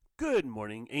Good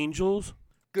morning, angels.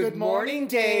 Good morning,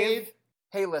 Dave.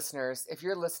 Hey, listeners, if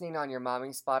you're listening on your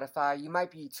momming Spotify, you might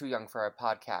be too young for our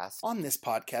podcast. On this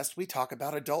podcast, we talk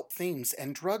about adult themes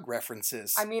and drug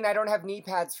references. I mean, I don't have knee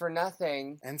pads for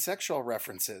nothing. And sexual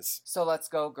references. So let's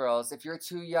go, girls. If you're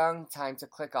too young, time to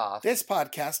click off. This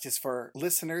podcast is for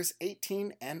listeners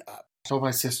 18 and up. I told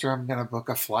my sister I'm going to book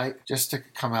a flight just to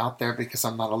come out there because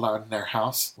I'm not allowed in their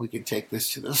house. We can take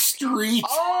this to the street.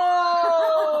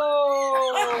 Oh!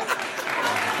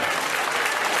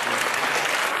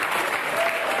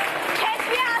 Catch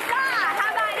me outside. How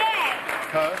about that?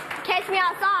 Huh? Catch me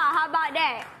outside. How about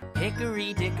that?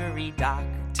 Hickory dickory dock,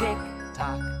 tick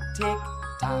tock, tick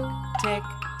tock, tick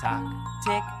tock,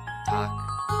 tick tock.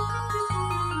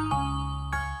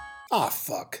 Ah,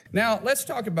 fuck. Now, let's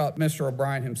talk about Mr.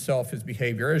 O'Brien himself, his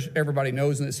behavior. As everybody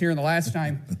knows, and it's here in the last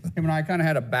time, him and I kind of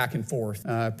had a back and forth.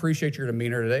 Appreciate your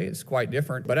demeanor today. It's quite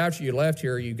different. But after you left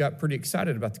here, you got pretty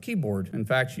excited about the keyboard. In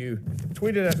fact, you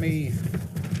tweeted at me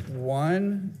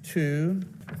 1, 2,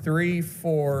 3,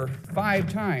 4,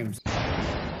 5 times.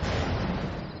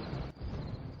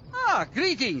 Ah,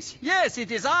 greetings. Yes, it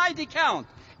is I, the Count.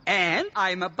 And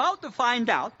I'm about to find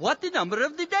out what the number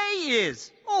of the day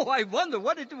is. Oh, I wonder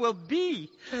what it will be.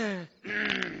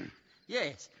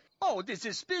 Yes. Oh, the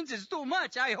suspense is too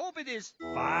much. I hope it is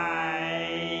 5.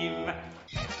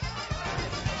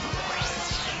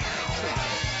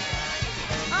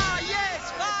 Ah,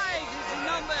 yes, 5 is the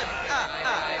number.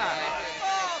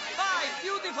 Oh, 5,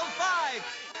 beautiful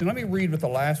 5. And let me read what the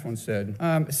last one said.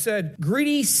 It said,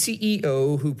 greedy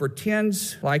CEO who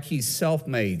pretends like he's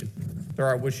self-made.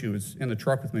 I wish he was in the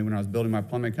truck with me when I was building my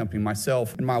plumbing company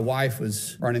myself, and my wife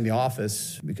was running the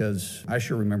office because I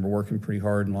sure remember working pretty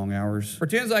hard and long hours.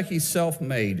 Pretends like he's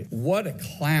self-made. What a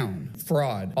clown.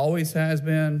 Fraud. Always has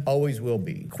been, always will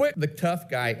be. Quit the tough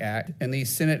guy act in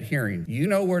these Senate hearings. You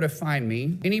know where to find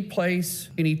me. Any place,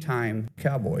 anytime,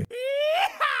 cowboy.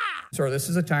 Sir, this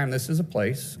is a time, this is a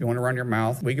place. You want to run your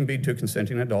mouth? We can be two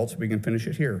consenting adults. We can finish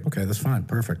it here. Okay, that's fine.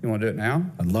 Perfect. You want to do it now?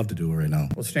 I'd love to do it right now.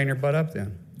 Well, stand your butt up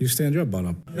then. You stand your butt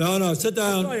up. No, sit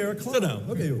down. Sit down.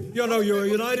 Okay. You're a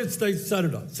United States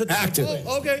Senator. Sit down. Active.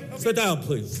 Oh, okay. Sit down,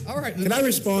 please. All right. Can I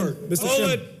respond, Mr.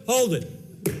 Chairman? Hold it.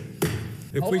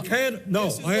 If we can,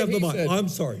 no, I have the mic. Said. I'm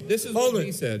sorry. This is Hold what it.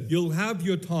 he said. You'll have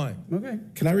your time. Okay.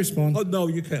 Can I respond? Oh, no,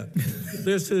 you can't.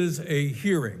 This is a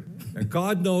hearing. And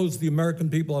God knows the American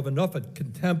people have enough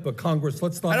contempt for Congress.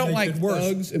 Let's not make it worse. I don't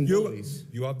like thugs and bullies.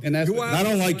 And I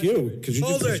don't like you, because you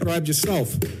just described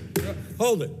yourself.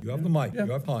 Hold it. You have the mic. Yeah.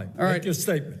 You have time. All right. Make your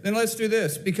statement. Then let's do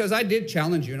this, because I did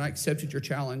challenge you, and I accepted your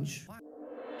challenge.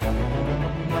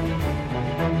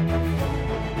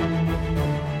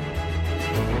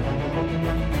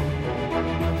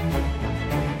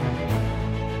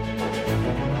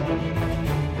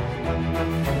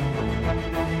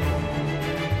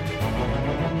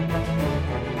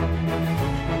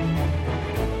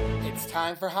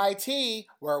 Time for high tea,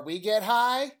 where we get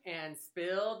high And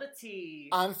spill the tea.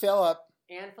 I'm Philip.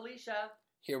 And Felicia.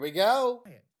 Here we go.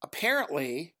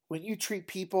 Apparently, when you treat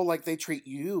people like they treat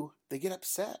you, they get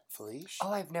upset, Felicia.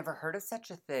 Oh, I've never heard of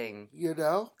such a thing. You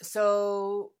know?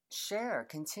 So,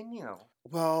 continue.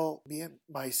 Well, me and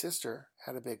my sister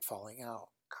had a big falling out.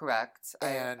 Correct.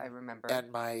 And I remember.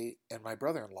 And my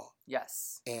brother-in-law.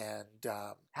 Yes. And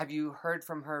have you heard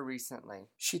from her recently?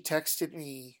 She texted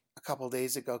me a couple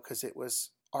days ago because it was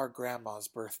our grandma's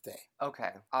birthday.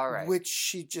 Okay, all right. Which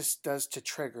she just does to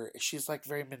trigger. She's like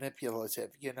very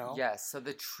manipulative, you know? Yes, so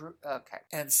okay.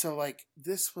 And so like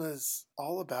this was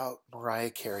all about Mariah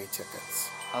Carey tickets.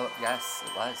 Oh, yes,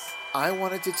 it was. I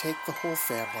wanted to take the whole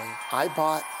family. I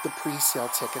bought the pre-sale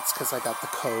tickets because I got the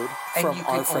code from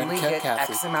our friend Ken Cathy. And you can only get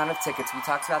X amount of tickets. We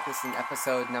talked about this in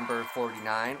episode number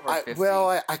 49 or 50.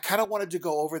 I kind of wanted to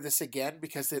go over this again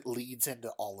because it leads into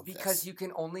all of this. Because you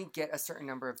can only get a certain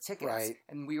number of tickets. Right.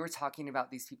 And we were talking about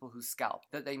these people who scalp,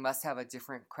 that they must have a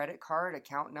different credit card,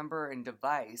 account number, and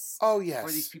device. Oh, yes.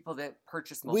 For these people that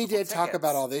purchase multiple tickets. We did talk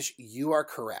about all this. You are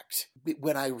correct.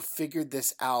 When I figured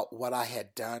this out, what I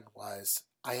had done was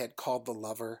I had called the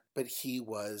lover, but he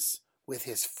was with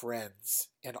his friends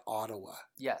in Ottawa.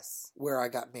 Yes. Where I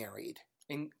got married.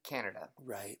 In Canada.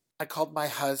 Right. I called my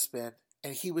husband,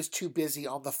 and he was too busy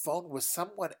on the phone with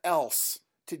someone else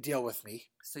to deal with me.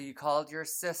 So you called your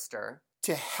sister.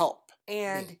 To help.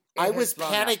 And I was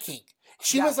panicking.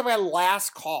 She was my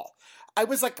last call. I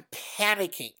was like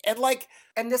panicking.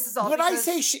 And this is all when I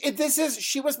say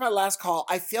she was my last call,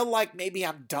 I feel like maybe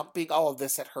I'm dumping all of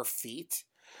this at her feet.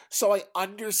 So I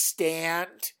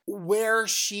understand where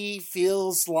she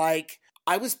feels like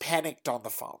I was panicked on the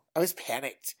phone. I was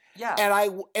panicked. Yeah.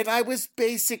 And I was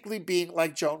basically being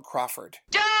like Joan Crawford.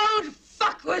 Don't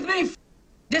fuck with me.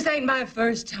 This ain't my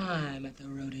first time at the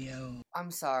rodeo.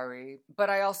 I'm sorry, but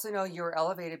I also know you're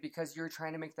elevated because you're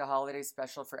trying to make the holiday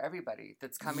special for everybody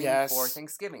that's coming for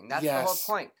Thanksgiving. That's the whole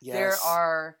point. Yes. There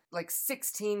are like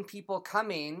 16 people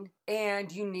coming, and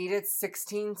you needed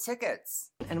 16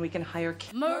 tickets. And we can hire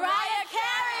Mariah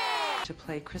Carey! to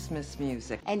play Christmas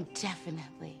music. And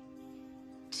definitely,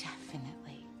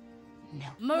 no.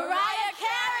 Mariah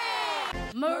Carey!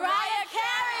 Mariah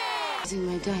Carey! What am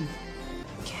I done?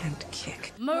 Can't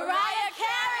kick. Mariah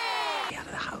Carey! Out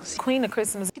of the house. Queen of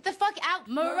Christmas. Get the fuck out!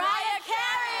 Mariah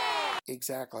Carey!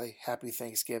 Exactly. Happy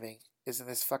Thanksgiving. Isn't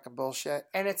this fucking bullshit?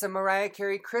 And it's a Mariah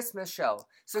Carey Christmas show.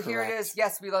 So here it is.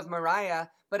 Yes, we love Mariah,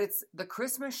 but it's the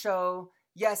Christmas show.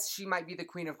 Yes, she might be the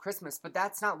queen of Christmas, but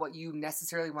that's not what you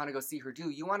necessarily want to go see her do.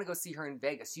 You want to go see her in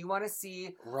Vegas. You want to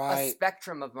see a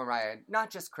spectrum of Mariah,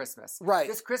 not just Christmas. Right.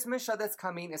 This Christmas show that's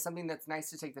coming is something that's nice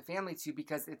to take the family to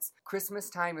because it's Christmas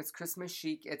time, it's Christmas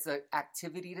chic, it's an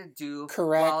activity to do.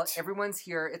 Correct. While everyone's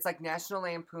here. It's like National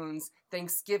Lampoon's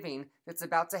Thanksgiving that's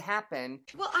about to happen.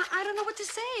 Well, I don't know what to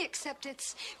say except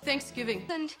it's Thanksgiving.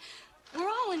 And we're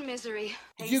all in misery.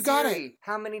 Hey, you got Siri, it.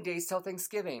 How many days till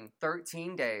Thanksgiving?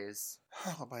 13 days.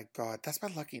 Oh my God. That's my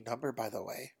lucky number, by the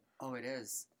way. Oh, it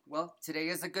is. Well, today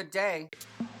is a good day.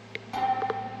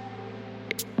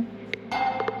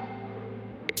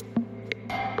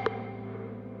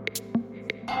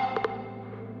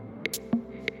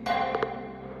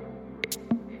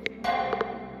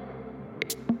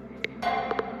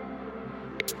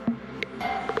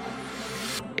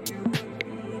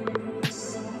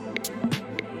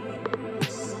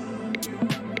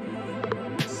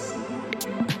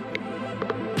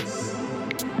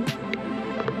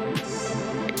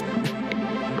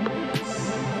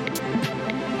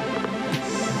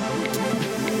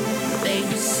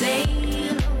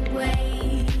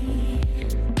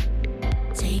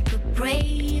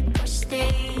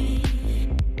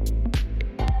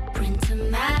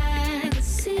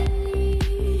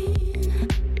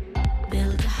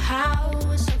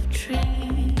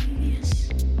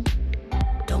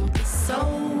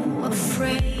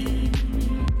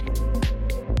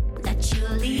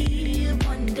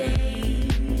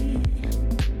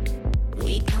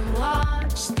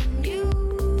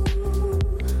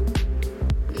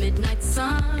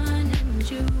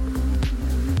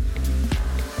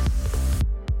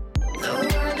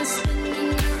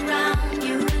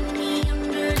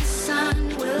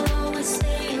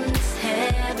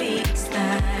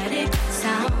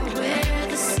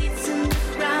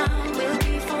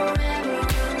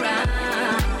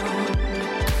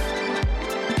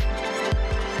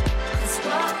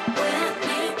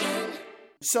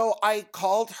 So I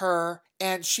called her,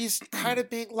 and she's kind of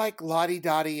being like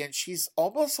lottie-dottie, and she's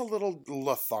almost a little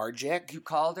lethargic. You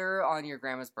called her on your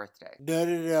grandma's birthday.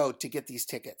 No, to get these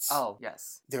tickets. Oh,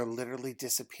 yes. They're literally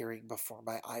disappearing before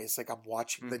my eyes. Like I'm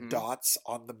watching the dots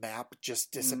on the map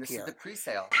just disappear. This is the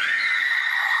pre-sale.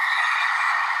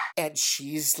 And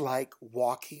she's like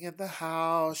walking in the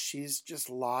house. She's just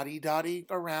lottie-dotting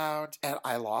around. And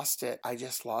I lost it. I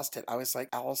just lost it. I was like,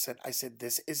 Allison, I said,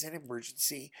 this is an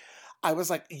emergency. I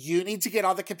was like, you need to get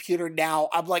on the computer now.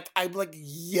 I'm like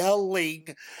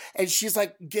yelling. And she's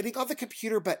like getting on the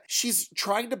computer, but she's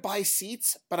trying to buy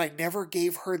seats, but I never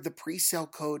gave her the pre-sale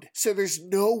code. So there's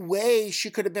no way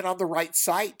she could have been on the right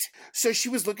site. So she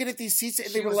was looking at these seats and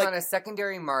they were like on a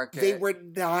secondary market. They were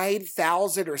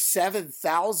 $9,000 or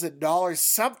 $7,000,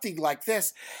 something like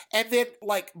this. And then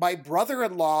like my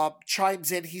brother-in-law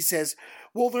chimes in, he says,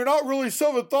 well, they're not really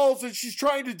 7,000. She's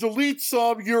trying to delete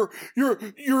some. You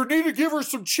need to give her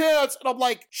some chance. And I'm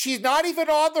like, she's not even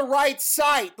on the right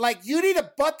site. Like, you need to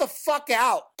butt the fuck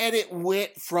out. And it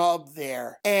went from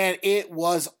there. And it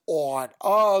was on.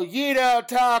 Oh, you don't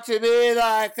talk to me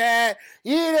like that.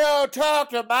 You don't talk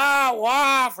to my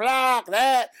wife like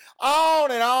that. On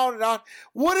and on and on.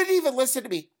 Wouldn't even listen to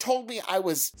me. Told me I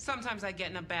was... Sometimes I get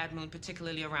in a bad mood,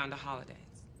 particularly around the holidays.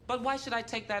 But why should I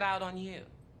take that out on you?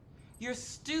 You're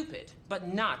stupid,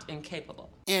 but not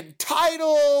incapable.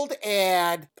 Entitled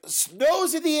and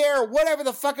nose in the air, whatever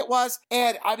the fuck it was.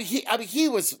 And he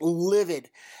was livid.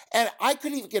 And I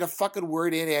couldn't even get a fucking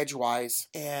word in edgewise.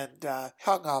 And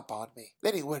hung up on me.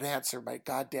 Then he wouldn't answer my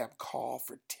goddamn call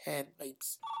for 10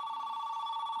 weeks.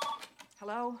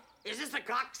 Hello? Is this the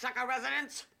cocksucker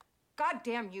residence? God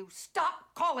damn you,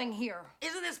 stop calling here.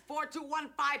 Isn't this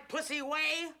 4215 Pussy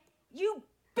Way? You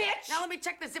bitch! Now let me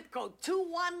check the zip code.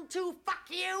 212, fuck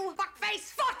you, fuckface.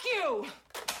 Fuck you!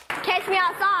 Catch me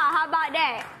outside, how about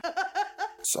that?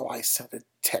 So I sent a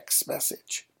text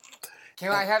message.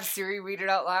 Can I have Siri read it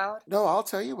out loud? No, I'll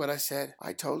tell you what I said.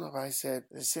 I told him, I said,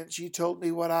 since you told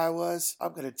me what I was,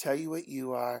 I'm going to tell you what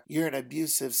you are. You're an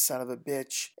abusive son of a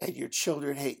bitch, and your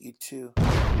children hate you too.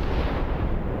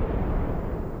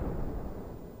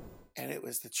 And it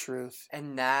was the truth.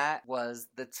 And that was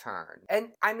the turn.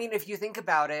 And I mean, if you think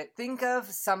about it, think of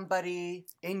somebody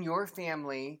in your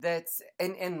family that's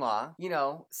an in-law, you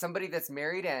know, somebody that's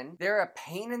married in. They're a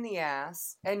pain in the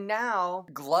ass. And now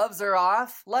gloves are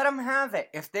off. Let them have it.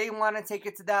 If they want to take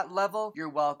it to that level, you're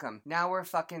welcome. Now we're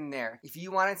fucking there. If you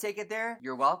want to take it there,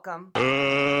 you're welcome. Let's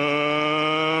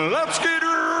get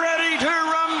ready to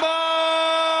rumble!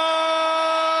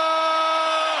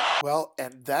 Well,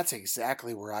 and that's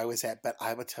exactly where I was at, but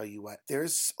I will tell you what,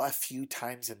 there's a few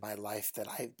times in my life that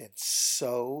I've been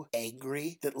so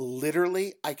angry that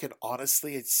literally I can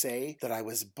honestly say that I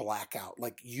was blackout.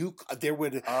 Like there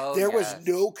was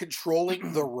no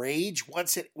controlling the rage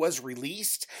once it was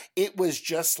released. It was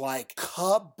just like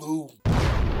kaboom.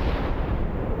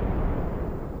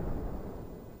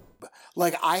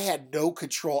 Like I had no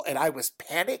control and I was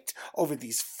panicked over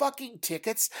these fucking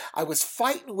tickets. I was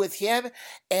fighting with him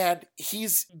and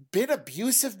he's been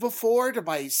abusive before to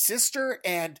my sister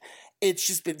and it's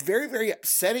just been very, very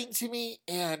upsetting to me.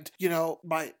 And, you know,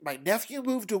 my nephew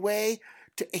moved away.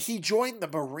 He joined the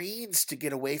Marines to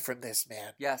get away from this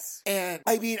man. Yes. And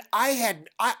I mean,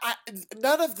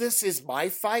 none of this is my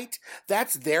fight.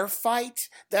 That's their fight.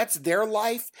 That's their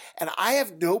life. And I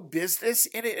have no business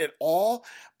in it at all.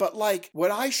 But like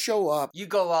when I show up, you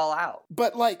go all out.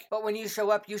 But when you show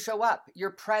up, you show up.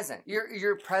 You're present.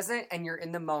 You're present and you're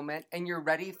in the moment and you're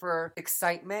ready for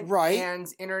excitement, right? And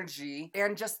energy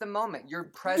and just the moment. You're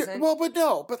present.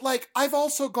 But like I've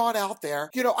also gone out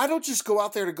there. You know, I don't just go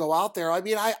out there to go out there. I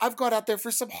mean, I've gone out there for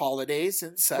some holidays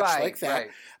and such like that. Right.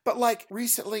 But like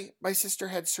recently, my sister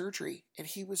had surgery and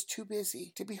he was too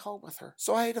busy to be home with her.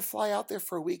 So I had to fly out there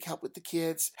for a week, help with the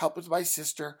kids, help with my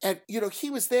sister. And, you know,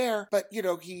 he was there, but, you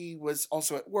know, he was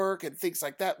also at work and things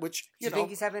like that, which, Do you think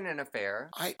he's having an affair?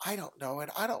 I don't know.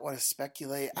 And I don't want to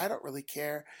speculate. I don't really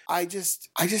care. I just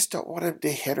don't want him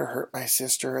to hit or hurt my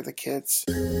sister or the kids.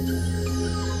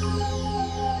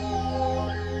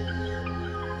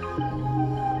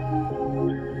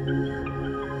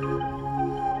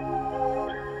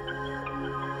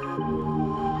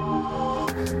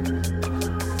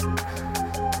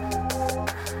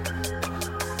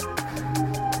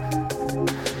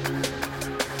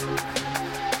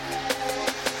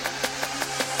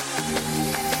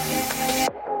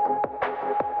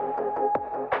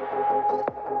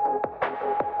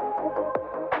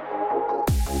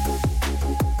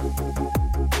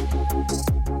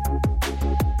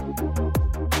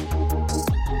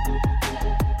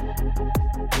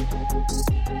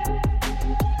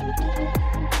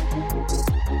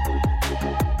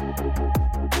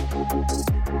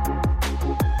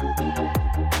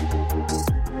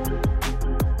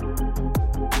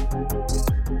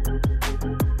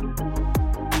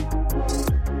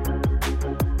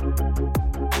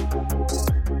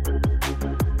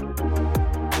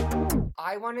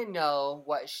 I want to know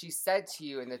what she said to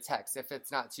you in the text, if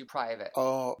it's not too private.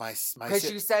 Oh, because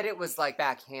you said it was like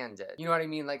backhanded. You know what I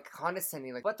mean? Like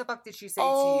condescending. Like, what the fuck did she say to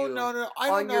you? No. I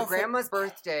don't know on your grandma's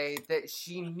birthday that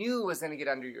she knew was going to get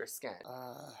under your skin.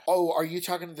 Are you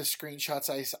talking to the screenshots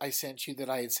I sent you that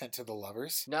I had sent to the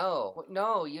lovers? No,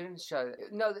 you didn't show.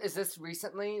 No, is this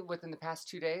recently within the past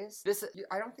 2 days?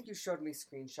 I don't think you showed me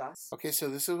screenshots. Okay, so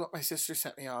this is what my sister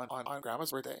sent me on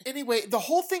grandma's birthday. Anyway, the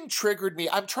whole thing triggered me.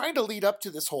 I'm trying to lead up to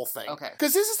this whole thing. Okay.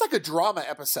 Because this is like a drama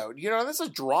episode. You know, this is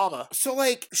drama. So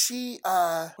like she,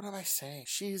 what am I saying?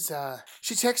 She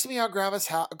texted me on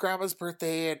grandma's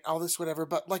birthday and all this whatever.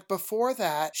 But like before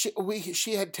that, she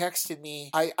had texted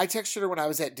me. I texted her when I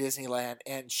was at Disneyland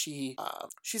and she's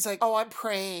like, oh, I'm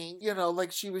praying. You know,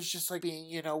 like she was just like being,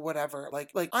 you know, whatever. Like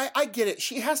I get it.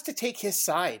 She has to take his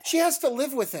side. She has to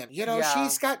live with him. You know, Yeah.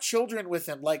 She's got children with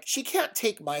him. Like she can't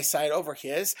take my side over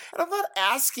his. And I'm not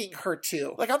asking her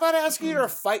to. Like I'm not asking her to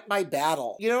fight my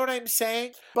battle. You know what I'm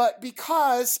saying? But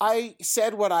because I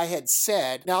said what I had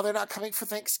said, now they're not coming for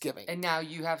Thanksgiving. And now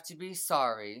you have to be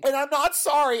sorry. And I'm not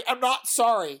sorry. I'm not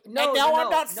sorry. No, and now no, I'm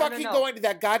not no, fucking no. going to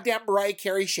that goddamn Mariah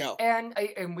Carey show. And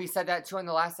we said that too in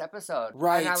the last episode.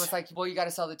 Right. And I was like, well, you got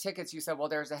to sell the tickets. You said, well,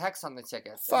 there's a hex on the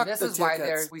tickets. Fuck and this the is why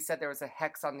tickets. we said there was a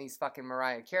hex on these fucking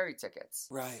Mariah Carey tickets.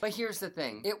 Right. But here's the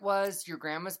thing. It was your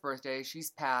grandma's birthday.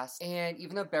 She's passed. And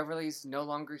even though Beverly's no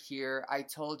longer here, I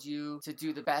told you to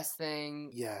do the best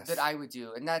thing Yes. that I would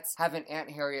do. And that's have an Aunt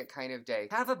Harriet kind of day.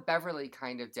 Have a Beverly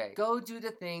kind of day. Go do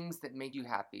the things that make you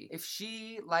happy. If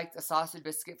she liked a sausage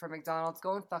biscuit from McDonald's,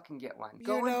 go and fucking get one.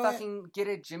 Go and fucking get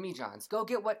a Jimmy John's. Go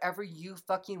get whatever you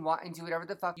fucking want and do whatever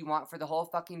the fuck you want for the whole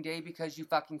fucking day because you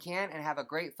fucking can and have a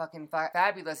great fucking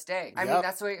fabulous day. I mean,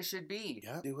 that's the way it should be.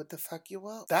 Yeah, do what the fuck you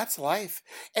want. That's life.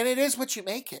 And it is what you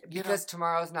make it. Because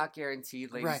tomorrow's not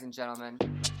guaranteed, ladies and gentlemen.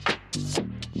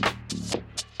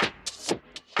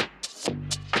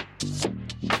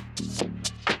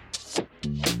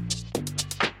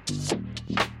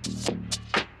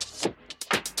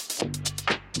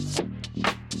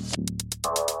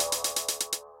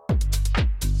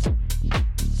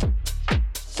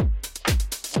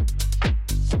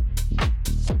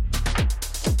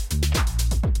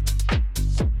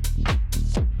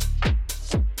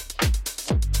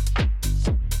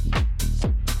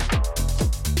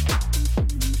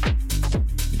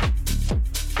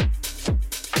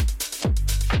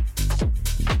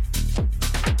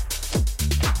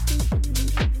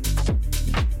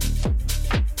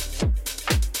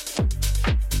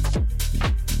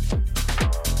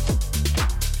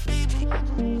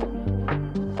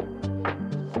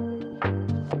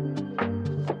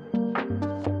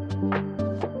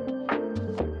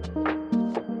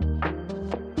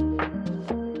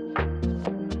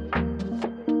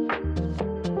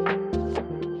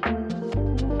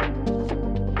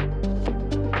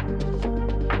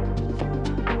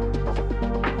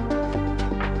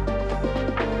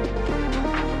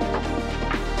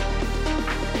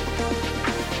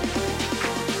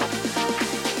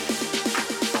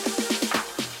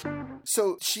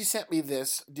 So she sent me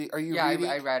this. Are you reading?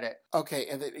 I read it. Okay,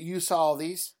 and then you saw all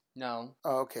these? No.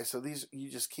 Oh, okay, so these, you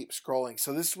just keep scrolling.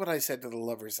 So this is what I said to the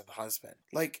lovers and husband.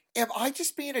 Like, am I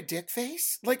just being a dick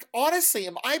face? Like, honestly,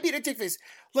 am I being a dick face?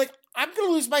 Like, I'm going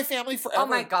to lose my family forever. Oh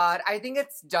my God, I think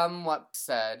it's dumb what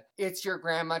said. It's your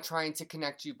grandma trying to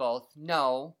connect you both.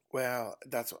 No. Well,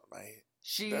 that's what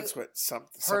somebody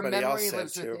her memory else said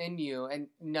lives too. within you, and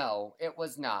no, it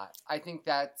was not. I think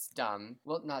that's dumb.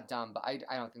 Well, not dumb, but I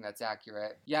don't think that's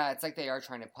accurate. Yeah, it's like they are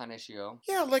trying to punish you.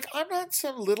 Yeah, like, I'm not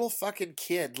some little fucking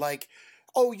kid. Like,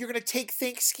 oh, you're going to take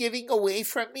Thanksgiving away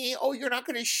from me? Oh, you're not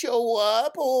going to show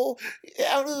up? Oh,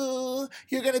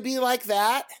 you're going to be like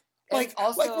that? Like,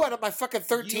 also, like what? Am I fucking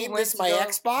 13? This my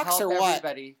Xbox or what?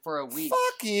 Everybody for a week.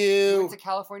 Fuck you. You went to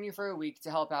California for a week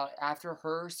to help out after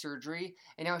her surgery,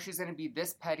 and now she's gonna be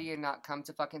this petty and not come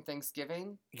to fucking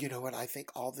Thanksgiving. You know what? I think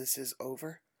all this is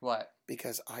over. What?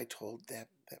 Because I told them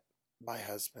that my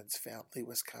husband's family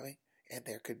was coming, and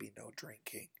there could be no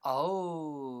drinking.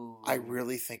 Oh. I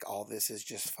really think all this is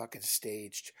just fucking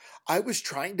staged. I was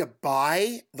trying to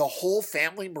buy the whole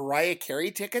family Mariah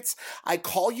Carey tickets. I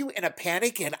call you in a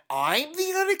panic and I'm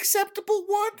the unacceptable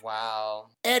one?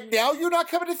 Wow. And now you're not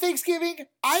coming to Thanksgiving?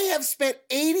 I have spent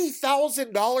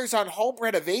 $80,000 on home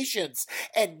renovations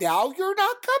and now you're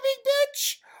not coming,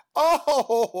 bitch?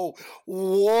 Oh,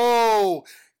 whoa.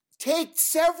 Take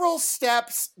several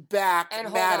steps back,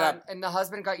 and madam. Hold on. And the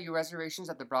husband got you reservations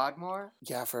at the Broadmoor?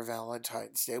 Yeah, for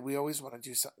Valentine's Day. We always want to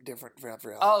do something different for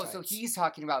Valentine's. Oh, so he's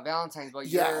talking about Valentine's, but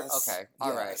you're... Okay,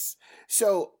 all right.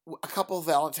 So, a couple of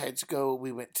Valentine's ago,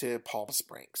 we went to Palm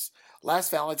Springs.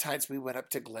 Last Valentine's, we went up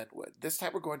to Glenwood. This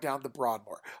time, we're going down the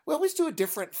Broadmoor. We always do a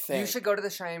different thing. You should go to the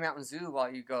Cheyenne Mountain Zoo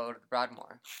while you go to the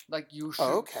Broadmoor. Like, you should.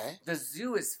 Oh, okay. The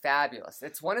zoo is fabulous.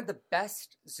 It's one of the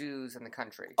best zoos in the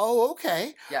country. Oh,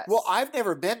 okay. Yes. Well, I've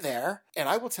never been there, and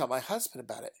I will tell my husband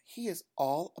about it. He is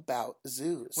all about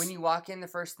zoos. When you walk in, the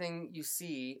first thing you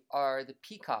see are the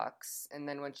peacocks, and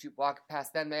then once you walk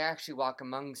past them, they actually walk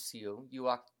amongst you. You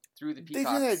walk through the peacocks.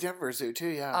 They do that at Denver Zoo, too,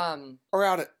 yeah. Or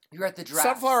out at... You're at the giraffes.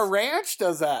 Sunflower Ranch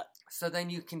does that. So then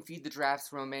you can feed the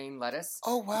giraffes romaine lettuce.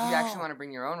 Oh, wow. If you actually want to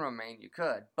bring your own romaine, you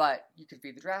could. But you could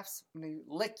feed the giraffes, and they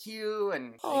lick you,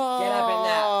 and they get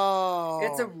up in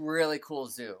that. It's a really cool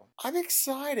zoo. I'm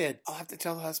excited. I'll have to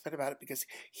tell the husband about it because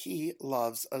he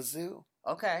loves a zoo.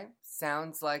 Okay.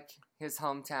 Sounds like his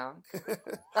hometown.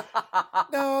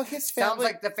 No, his family... Sounds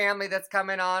like the family that's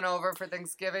coming on over for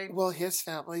Thanksgiving. Well, his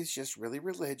family's just really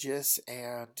religious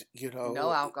and,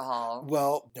 no alcohol.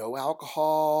 Well, no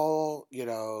alcohol,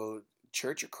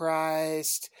 Church of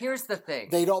Christ. Here's the thing.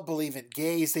 They don't believe in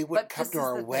gays. They wouldn't come to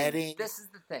our wedding. This is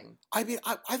the thing. I mean,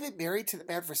 I've been married to the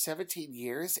man for 17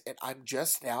 years, and I'm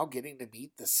just now getting to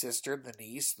meet the sister, the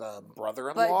niece, the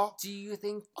brother-in-law. But do you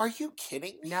think... Are you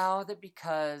kidding me? Now that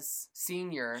because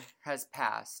Senior has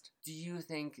passed, do you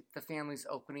think the family's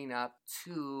opening up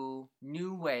to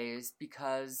new ways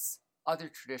because other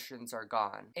traditions are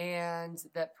gone and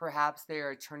that perhaps they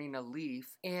are turning a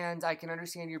leaf. And I can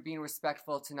understand you're being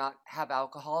respectful to not have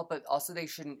alcohol, but also they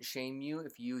shouldn't shame you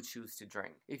if you choose to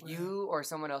drink. If you or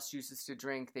someone else chooses to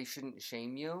drink, they shouldn't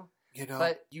shame you. You know,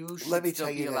 but you should still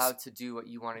be allowed to do what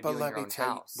you want to do in your own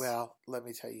house. Let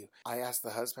me tell you. I asked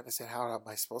the husband, I said, how am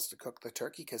I supposed to cook the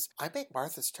turkey? Because I make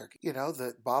Martha's turkey. You know,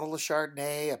 the bottle of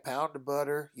Chardonnay, a pound of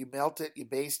butter, you melt it, you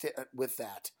baste it with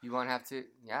that. You won't have to,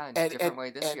 in a different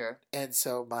way this year. And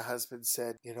so my husband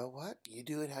said, you know what? You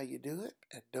do it how you do it,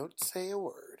 and don't say a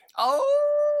word. Oh!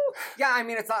 Yeah, I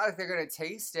mean, it's not like they're going to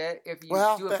taste it. If you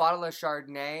do a bottle of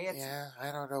Chardonnay, I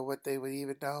don't know what they would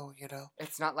even know, you know.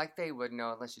 It's not like they would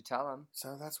know unless you tell them.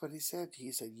 So that's what he said.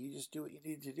 He said, you just do what you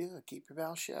need to do and keep your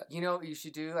mouth shut. You know what you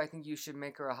should do? I think you should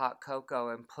make her a hot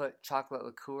cocoa and put chocolate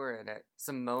liqueur in it.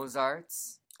 Some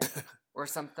Mozarts or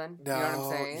something. No, you know what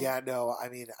I'm saying? Yeah, no, I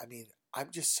mean, I'm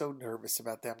just so nervous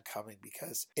about them coming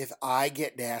because if I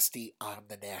get nasty, I'm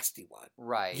the nasty one.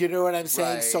 Right. You know what I'm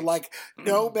saying? Right. So, like,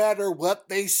 no matter what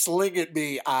they sling at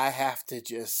me, I have to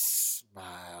just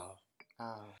smile.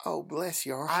 Oh, bless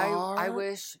your heart. I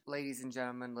wish, ladies and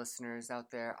gentlemen, listeners out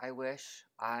there, I wish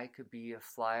I could be a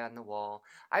fly on the wall.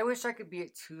 I wish I could be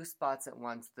at 2 spots at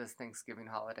once this Thanksgiving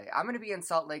holiday. I'm going to be in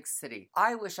Salt Lake City.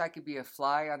 I wish I could be a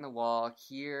fly on the wall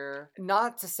here.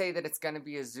 Not to say that it's going to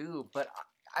be a zoo, but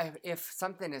if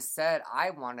something is said,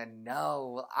 I want to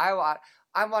know. I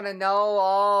want to know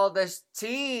all this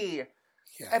tea.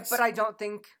 Yes. But I don't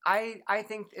think, I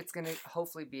think it's going to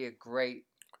hopefully be a great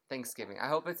Thanksgiving. I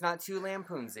hope it's not too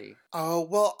lampoonsy. Oh,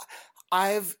 well,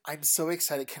 I'm so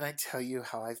excited. Can I tell you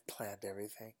how I've planned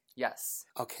everything? Yes.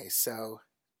 Okay, so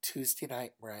Tuesday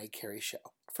night, Mariah Carey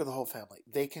show for the whole family.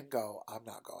 They can go. I'm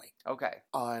not going. Okay.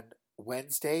 On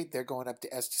Wednesday, they're going up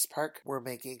to Estes Park. We're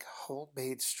making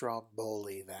homemade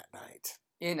stromboli that night.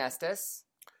 In Estes?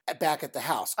 Back at the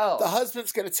house. Oh. The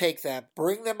husband's going to take them,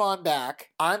 bring them on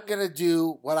back. I'm going to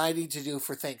do what I need to do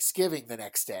for Thanksgiving the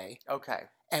next day. Okay.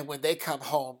 And when they come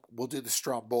home, we'll do the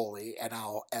stromboli, and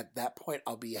at that point,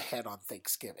 I'll be ahead on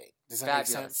Thanksgiving. Does that make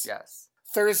sense? Yes.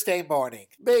 Thursday morning,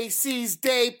 Macy's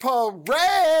Day Parade!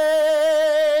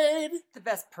 The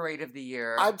best parade of the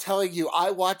year. I'm telling you,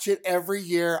 I watch it every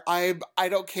year. I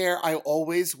don't care. I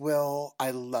always will.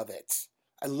 I love it.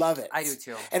 I love it. I do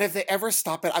too. And if they ever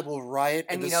stop it, I will riot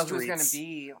in the streets. And you know who's going to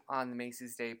be on the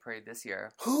Macy's Day Parade this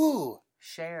year? Who?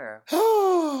 Cher.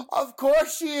 Of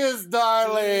course she is,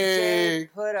 darling.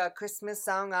 DJ, put a Christmas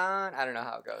song on. I don't know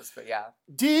how it goes, but yeah.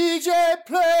 DJ,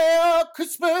 play a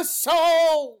Christmas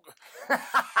song.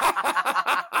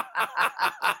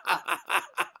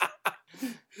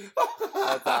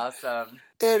 That's awesome.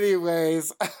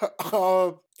 Anyways,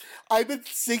 I've been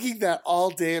singing that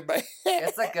all day in my head.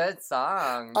 It's a good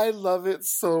song. I love it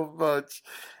so much.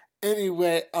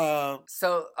 Anyway,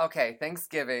 so, okay,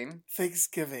 Thanksgiving.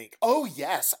 Oh,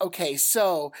 yes. Okay,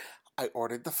 so I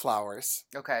ordered the flowers.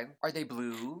 Okay. Are they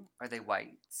blue? Are they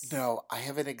white? No, I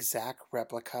have an exact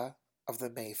replica of the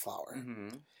Mayflower.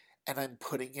 Mm-hmm. And I'm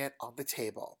putting it on the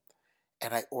table.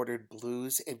 And I ordered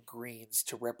blues and greens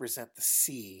to represent the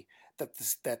sea that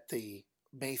the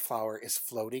Mayflower is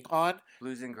floating on.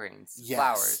 Blues and greens. Yes.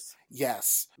 Flowers.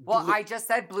 Yes. Well, I just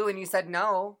said blue and you said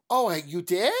no. Oh, you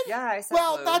did? Yeah, I said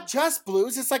well, blue. Not just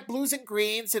blues. It's like blues and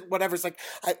greens and whatever. It's like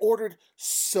I ordered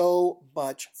so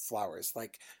much flowers.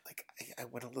 Like I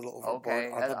went a little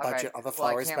overboard on the budget on the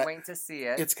flowers. I can't wait to see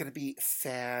it. It's going to be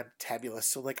fantabulous.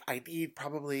 So like I need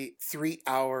probably 3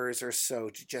 hours or so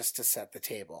just to set the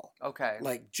table. Okay.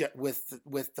 Like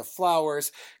with the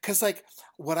flowers. Because like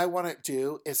what I want to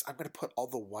do is I'm going to put all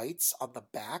the whites on the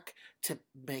back to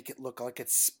make it look like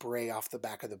it's spray off the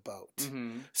back of the boat.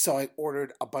 Mm-hmm. So I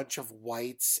ordered a bunch of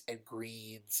whites and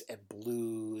greens and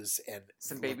blues and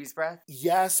some baby's breath.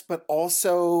 Yes, but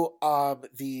also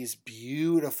these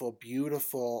beautiful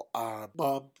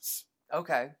mums.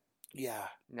 Okay. Yeah.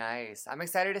 Nice. I'm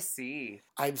excited to see.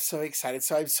 I'm so excited.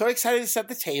 So I'm so excited to set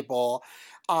the table.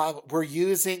 We're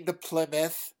using the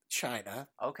Plymouth China.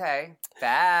 Okay.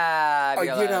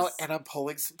 Fabulous. And I'm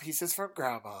pulling some pieces from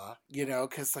Grandma,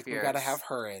 because we got to have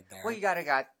her in there. Well, you got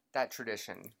that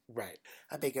tradition. Right.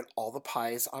 I'm making all the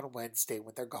pies on Wednesday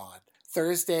when they're gone.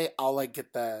 Thursday, I'll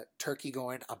get the turkey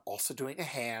going. I'm also doing a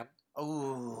ham.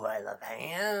 Ooh, I love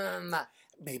ham.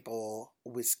 Maple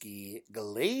whiskey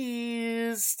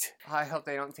glazed. I hope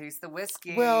they don't taste the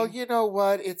whiskey. Well, you know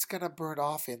what? It's going to burn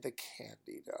off in the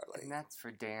candy, darling. And that's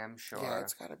for damn sure. Yeah,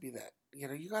 it's got to be that.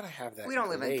 You got to have that. We don't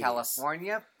live in glaze.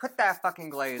 California. Put that fucking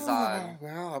glaze on.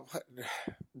 Well, I'm putting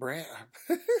brand.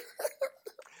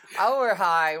 Oh, we're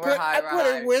high. I'm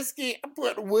putting whiskey. I'm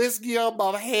putting whiskey on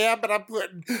my ham, and I'm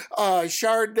putting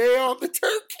Chardonnay on the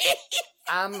turkey.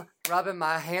 I'm rubbing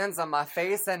my hands on my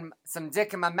face and some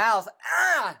dick in my mouth.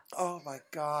 Ah! Oh my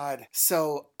God.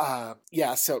 So,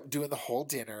 so doing the whole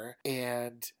dinner,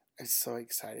 and I'm so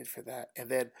excited for that. And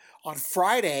then on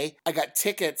Friday, I got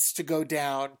tickets to go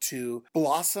down to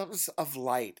Blossoms of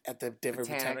Light at the Denver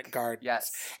Botanic Gardens.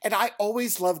 Yes. And I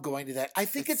always love going to that. I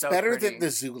think it's so better pretty. than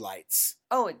the zoo lights.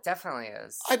 Oh, it definitely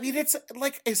is. I mean, it's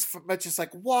like as much as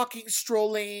like walking,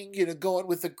 strolling, going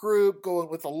with a group, going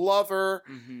with a lover.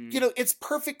 Mm-hmm. It's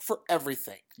perfect for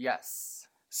everything. Yes.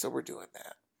 So we're doing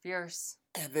that. Fierce.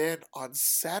 And then on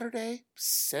Saturday,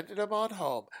 sending them on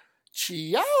home.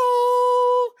 Ciao!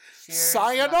 Cheers,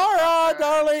 Sayonara,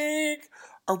 darling!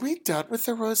 Are we done with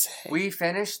the rosé? We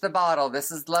finished the bottle. This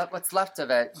is what's left of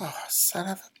it. Oh, son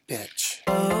of a bitch.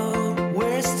 Oh,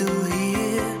 we're still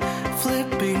here,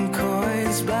 flipping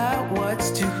coins about what's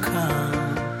to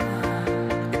come.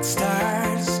 It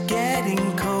starts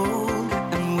getting cold,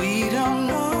 and we don't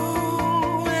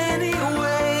know any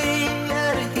way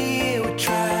out of here. We're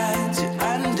trying to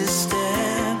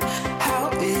understand how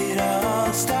it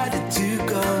all started to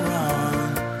go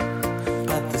wrong.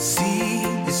 But the sea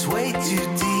is way too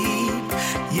deep.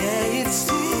 Yeah, it's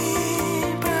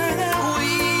deeper than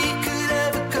we could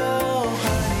ever go,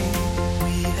 honey.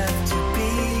 We have to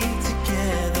be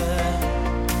together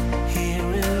here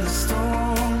in the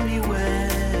stormy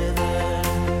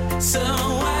weather. So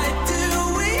why do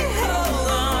we hold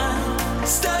on,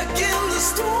 stuck in the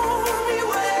stormy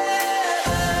weather?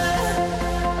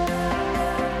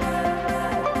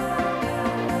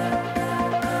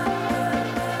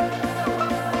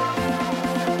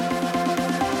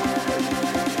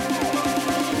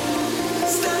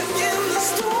 Stuck in the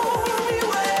stormy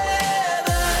weather.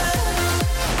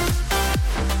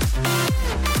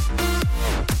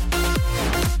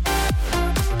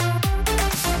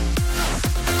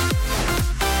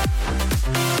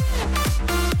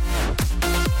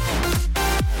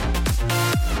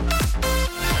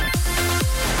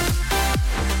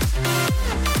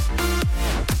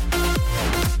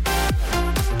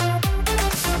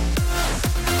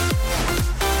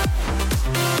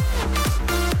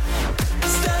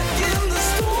 Stuck in the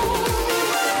stormy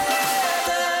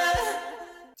weather.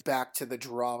 Back to the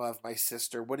drama of my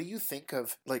sister. What do you think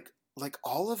of like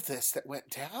all of this that went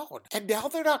down? And now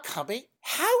they're not coming?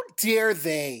 How dare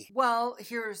they? Well,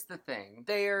 here's the thing.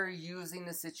 They're using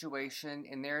the situation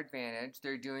in their advantage.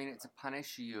 They're doing it to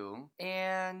punish you.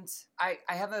 And I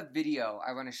have a video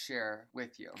I want to share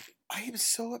with you. I am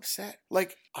so upset.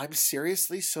 Like, I'm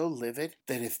seriously so livid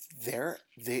that if they're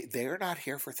not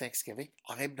here for Thanksgiving,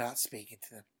 I'm not speaking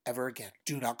to them ever again.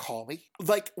 Do not call me.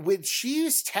 Like, when she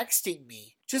was texting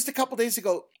me just a couple days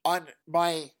ago on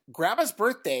my grandma's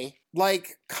birthday,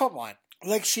 like, come on.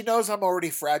 Like, she knows I'm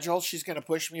already fragile. She's going to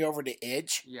push me over the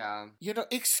edge. Yeah.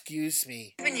 Excuse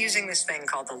me. I've been using this thing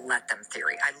called the let them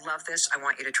theory. I love this. I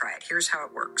want you to try it. Here's how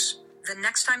it works. The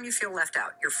next time you feel left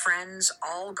out, your friends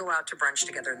all go out to brunch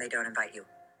together and they don't invite you.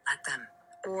 Let them.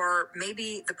 Or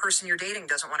maybe the person you're dating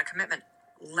doesn't want a commitment.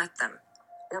 Let them.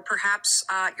 Or perhaps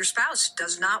your spouse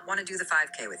does not want to do the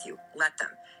 5K with you. Let them.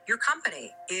 Your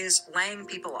company is laying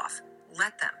people off.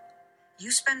 Let them. You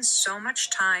spend so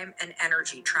much time and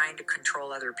energy trying to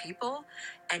control other people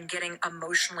and getting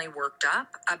emotionally worked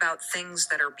up about things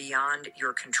that are beyond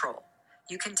your control.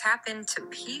 You can tap into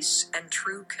peace and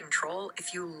true control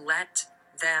if you let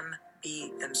them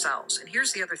be themselves. And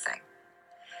here's the other thing.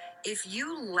 If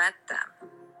you let them,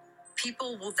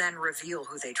 people will then reveal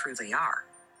who they truly are.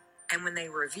 And when they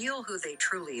reveal who they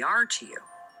truly are to you,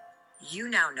 you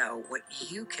now know what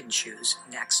you can choose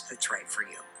next that's right for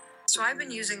you. So I've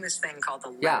been using this thing called the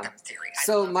let them theory.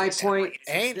 So my point...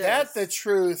 Ain't that the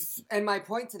truth? And my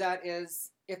point to that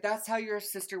is, if that's how your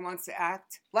sister wants to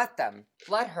act, let them.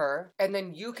 Let her. And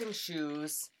then you can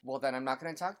choose, well, then I'm not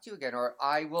going to talk to you again. Or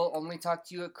I will only talk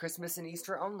to you at Christmas and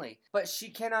Easter only. But she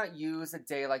cannot use a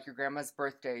day like your grandma's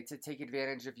birthday to take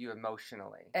advantage of you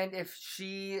emotionally. And if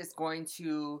she is going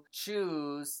to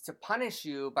choose to punish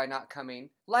you by not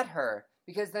coming, let her.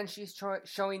 Because then she's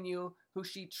showing you who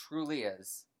she truly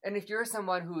is. And if you're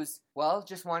someone who's, well,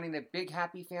 just wanting a big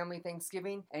happy family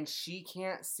Thanksgiving and she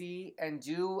can't see and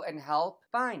do and help,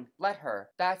 fine, let her.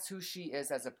 That's who she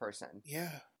is as a person.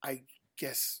 Yeah, I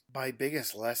guess my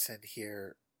biggest lesson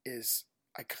here is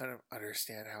I kind of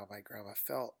understand how my grandma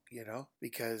felt,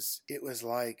 because it was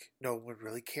like no one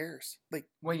really cares. Like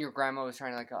when your grandma was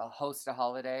trying to host a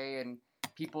holiday and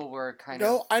people were kind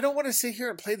No, I don't want to sit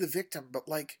here and play the victim, but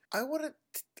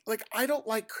I don't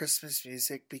like Christmas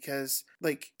music because,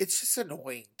 it's just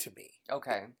annoying to me.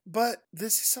 Okay. But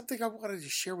this is something I wanted to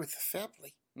share with the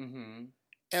family. Mm-hmm.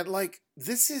 And,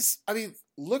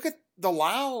 look at the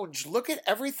lounge. Look at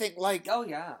everything. Like, oh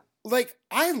yeah. Like,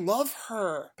 I love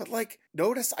her, but like,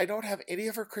 notice I don't have any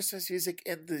of her Christmas music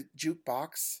in the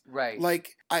jukebox. Right.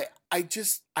 Like, I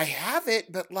have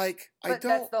it, but like, I don't. But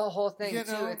that's the whole thing you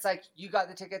too. know? It's like, you got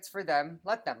the tickets for them.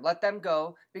 Let them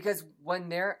go, because when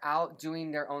they're out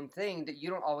doing their own thing that you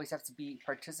don't always have to be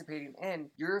participating in,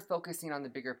 you're focusing on the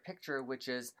bigger picture, which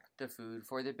is the food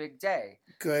for the big day.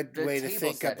 Good the way to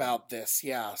think setting. about this.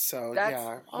 Yeah. So That's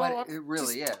yeah. what it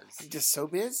really is. I'm just so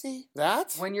busy.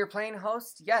 That? When you're playing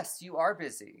host, yes, you are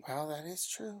busy. Well, that is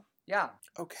true. Yeah.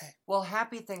 Okay. Well,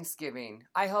 happy Thanksgiving.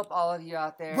 I hope all of you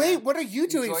out there. Wait, what are you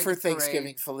doing enjoyed for the parade.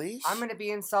 Thanksgiving, Felicia? I'm going to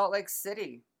be in Salt Lake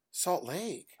City. Salt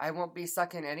Lake? I won't be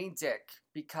sucking any dick,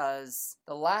 because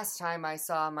the last time I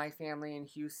saw my family in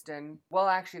Houston, well,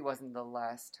 actually it wasn't the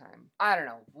last time. I don't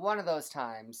know. One of those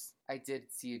times I did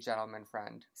see a gentleman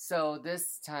friend. So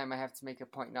this time I have to make a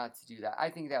point not to do that. I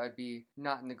think that would be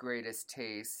not in the greatest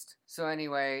taste. So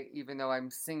anyway, even though I'm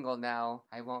single now,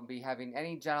 I won't be having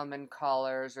any gentleman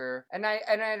callers and I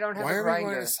don't have Why a are grinder.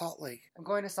 we going to Salt Lake? I'm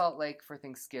going to Salt Lake for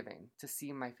Thanksgiving to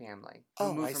see my family.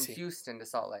 Oh, We moved I from see. Houston to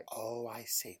Salt Lake. Oh, I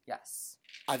see. Yes.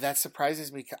 That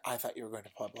surprises me. I thought you were going to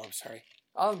Pueblo. I'm sorry.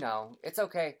 Oh no, it's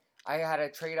okay. I had a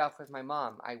trade-off with my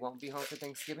mom. I won't be home for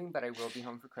Thanksgiving, but I will be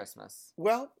home for Christmas.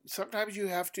 Well, sometimes you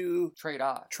have to trade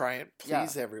off. Try and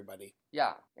please everybody.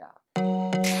 Yeah.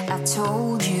 I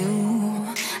told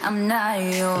you I'm not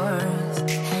yours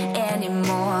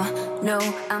anymore. No,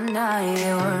 I'm not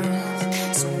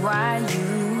yours. So why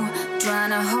you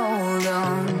trying to hold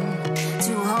on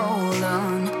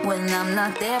when I'm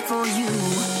not there for you?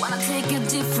 Wanna take a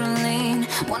different lane,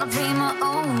 wanna play my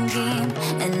own game,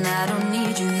 and I don't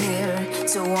need you here,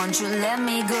 so won't you let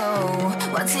me go?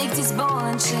 Why take this ball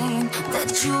and chain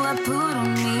that you have put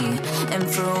on me and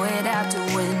throw it out the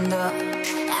window?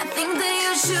 I think that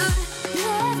you should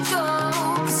let go,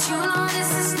 'cause you know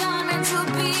this is not meant to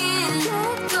be.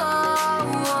 Let go.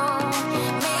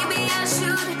 Maybe I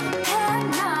should have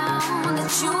known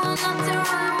that you are not the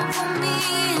right one for me.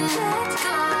 Let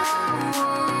go.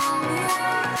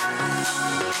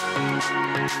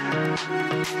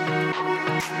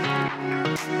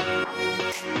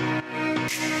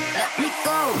 Let me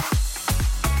go.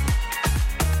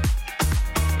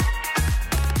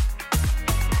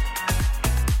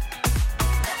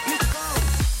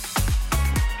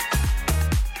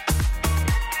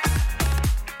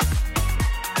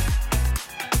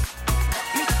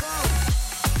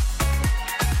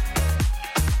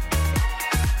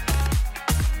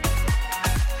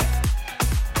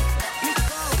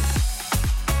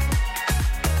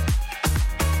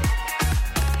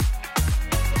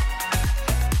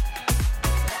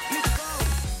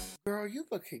 Girl, you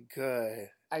looking good.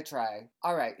 I try.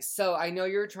 All right, so I know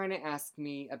you're trying to ask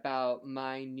me about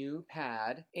my new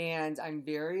pad, and I'm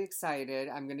very excited.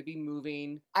 I'm going to be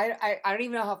moving. I don't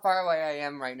even know how far away I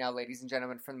am right now, ladies and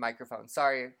gentlemen, from the microphone.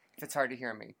 Sorry if it's hard to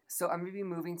hear me. So I'm going to be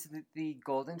moving to the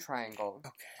Golden Triangle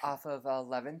off of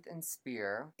 11th and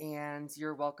Spear, and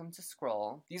you're welcome to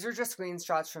scroll. These are just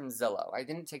screenshots from Zillow. I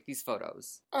didn't take these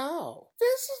photos. Oh,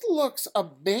 this looks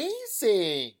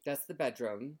amazing. That's the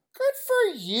bedroom. Good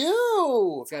for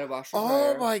you. It's got a washer Oh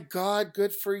dryer. my God,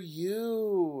 good for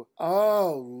you.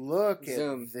 Oh, look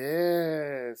Zoom. at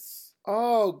this.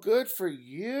 Oh, good for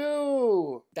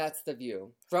you. That's the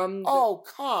view. From the- Oh,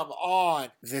 come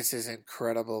on. This is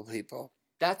incredible, people.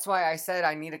 That's why I said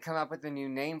I need to come up with a new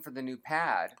name for the new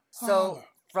pad. So,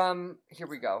 here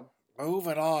we go.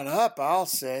 Moving on up, I'll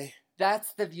say.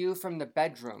 That's the view from the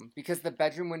bedroom, because the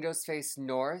bedroom windows face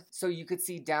north, so you could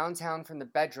see downtown from the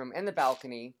bedroom and the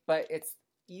balcony, but it's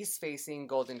east-facing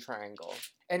Golden Triangle.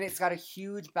 And it's got a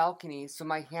huge balcony, so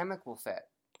my hammock will fit.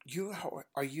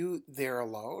 Are you there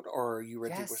alone, or are you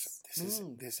renting with? Yes,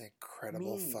 This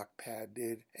incredible Me. fuck pad,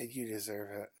 dude, and you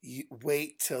deserve it. You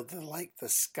wait till the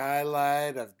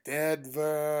skyline of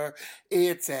Denver.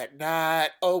 It's at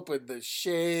night. Open the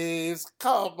shades.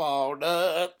 Come on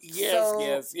up.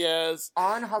 Yes, yes.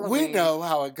 On Halloween, We know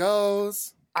how it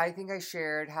goes. I think I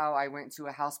shared how I went to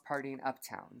a house party in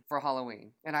Uptown for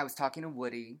Halloween, and I was talking to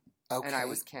Woody. And I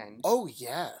was Ken. Oh,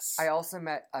 yes. I also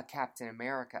met a Captain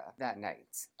America that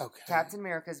night. Okay. Captain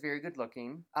America is very good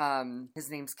looking. His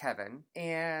name's Kevin.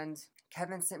 And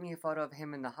Kevin sent me a photo of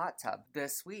him in the hot tub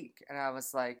this week. And I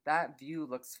was like, that view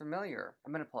looks familiar.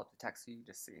 I'm going to pull up the text so you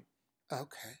just see.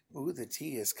 Okay. Ooh, the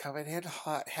tea is coming in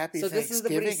hot. Happy So this is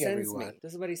what he Thanksgiving, sends everyone. me.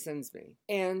 This is what he sends me.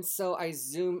 And so I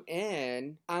zoom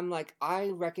in. I'm like, I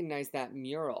recognize that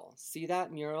mural. See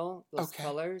that mural? Those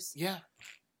colors? Yeah.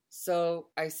 So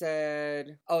I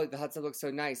said, oh, the hot tub looks so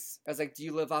nice. I was like, do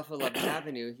you live off 11th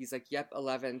Avenue? He's like, yep,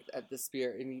 11th at the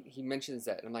Spear. And he mentions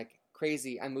it. And I'm like,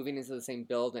 crazy. I'm moving into the same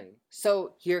building.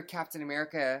 So here, Captain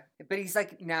America, but he's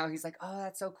like, oh,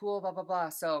 that's so cool, blah, blah, blah.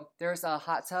 So there's a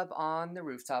hot tub on the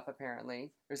rooftop,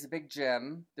 apparently. There's a big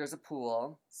gym. There's a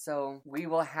pool. So we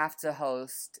will have to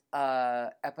host a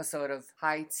episode of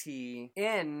High Tea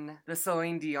in the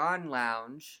Celine Dion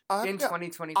Lounge in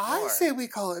 2024. I say we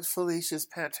call it Felicia's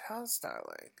Penthouse,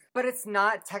 darling. But it's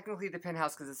not technically the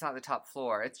penthouse because it's not the top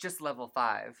floor. It's just level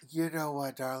 5. You know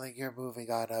what, darling? You're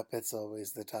moving on up. It's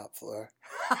always the top floor.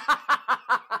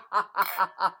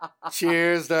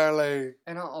 Cheers, darling.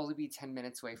 And I'll only be 10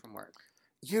 minutes away from work.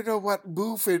 You know what?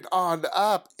 Moving on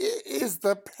up is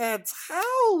the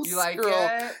penthouse. You like girl.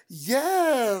 it?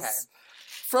 Yes. Okay.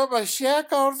 From a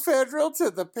shack on Federal to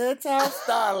the penthouse,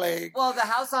 darling. Well, the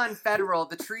house on Federal,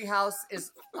 the tree house, is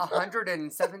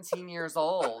 117 years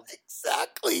old.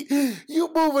 Exactly. You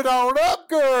moving on up,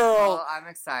 girl. Well, I'm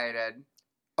excited.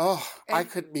 Oh, I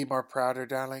couldn't be more prouder,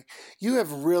 darling. You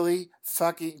have really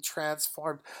fucking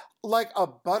transformed like a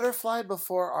butterfly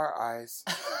before our eyes.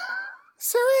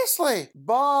 Seriously.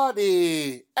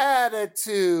 Body,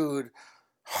 attitude,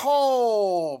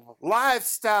 home,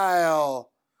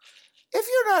 lifestyle. If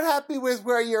you're not happy with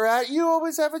where you're at, you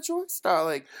always have a choice,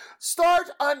 darling. Start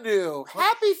anew.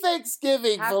 Happy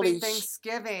Thanksgiving, Felicia. Happy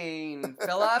Thanksgiving,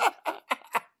 Philip.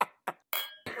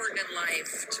 Important in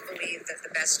life to believe that the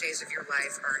best days of your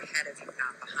life are ahead of you,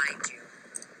 not behind you.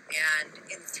 And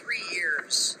in 3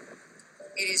 years,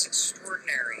 it is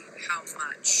extraordinary how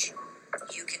much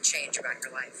you can change about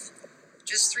your life.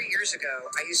 Just 3 years ago,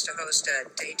 I used to host a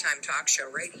daytime talk show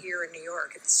right here in New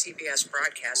York at the CBS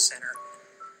Broadcast Center.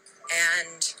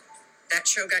 And that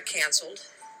show got canceled.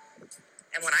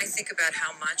 And when I think about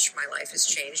how much my life has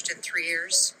changed in 3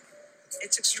 years,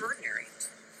 it's extraordinary.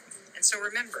 And so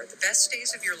remember, the best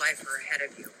days of your life are ahead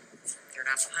of you. They're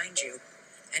not behind you.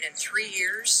 And in 3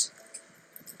 years,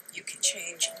 you can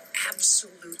change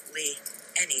absolutely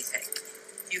anything.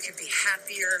 You can be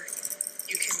happier.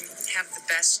 You can have the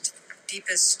best,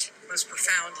 deepest, most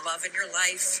profound love in your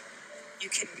life. You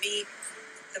can meet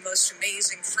the most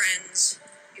amazing friends.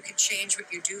 You can change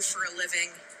what you do for a living.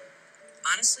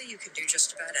 Honestly, you can do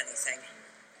just about anything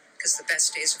because the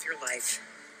best days of your life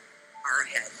are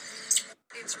ahead.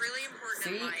 It's really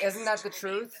important in life. See, isn't that the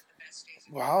truth?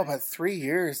 Wow, but 3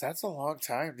 years, that's a long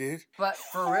time, dude. But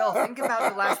for real, think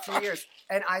about the last 3 years.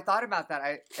 And I thought about that.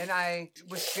 I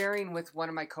was sharing with one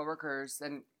of my coworkers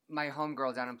and my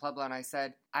homegirl down in Pueblo, and I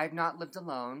said, I've not lived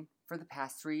alone for the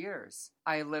past 3 years.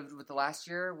 I lived with the last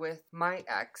year with my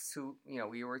ex, who,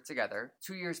 we were together.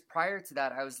 2 years prior to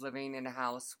that, I was living in a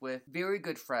house with very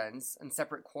good friends in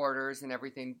separate quarters and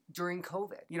everything during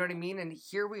COVID. You know what I mean? And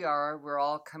here we are, we're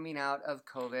all coming out of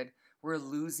COVID. We're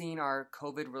losing our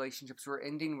COVID relationships. We're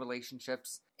ending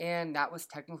relationships. And that was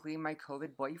technically my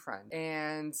COVID boyfriend.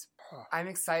 And I'm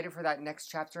excited for that next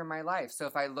chapter in my life. So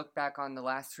if I look back on the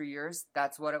last 3 years,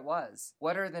 that's what it was.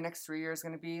 What are the next 3 years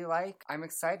going to be like? I'm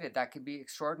excited. That could be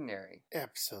extraordinary.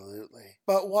 Absolutely.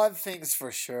 But one thing's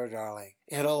for sure, darling.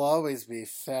 It'll always be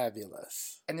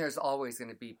fabulous. And there's always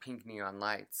going to be pink neon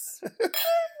lights.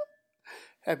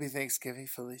 Happy Thanksgiving,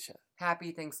 Felicia.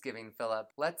 Happy Thanksgiving, Philip.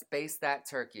 Let's baste that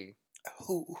turkey.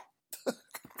 Ooh.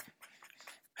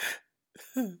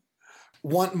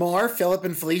 Want more, Philip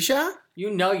and Felicia?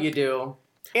 You know you do.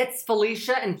 It's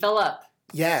Felicia and Philip.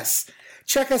 Yes.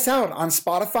 Check us out on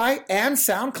Spotify and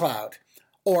SoundCloud,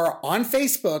 or on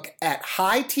Facebook at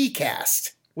High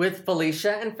Tea-Cast. With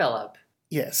Felicia and Philip.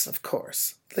 Yes, of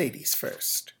course. Ladies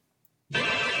first.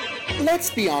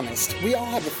 Let's be honest, we all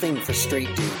have a thing for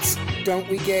straight dudes. Don't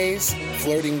we, gays?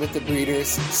 Flirting with the breeders,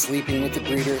 sleeping with the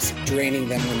breeders, draining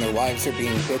them when their wives are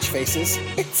being bitch faces.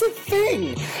 It's a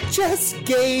thing. Just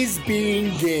gays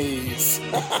being gays.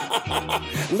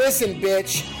 Listen,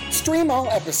 bitch. Stream all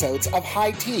episodes of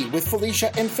High Tea with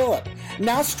Felicia and Philip.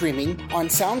 Now streaming on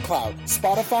SoundCloud,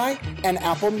 Spotify, and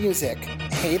Apple Music.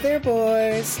 Hey there,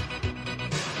 boys.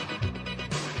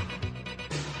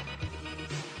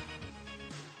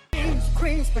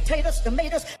 Creams, potatoes,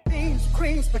 tomatoes, beans,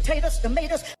 creams, potatoes,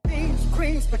 tomatoes, beans,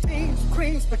 creams, beans,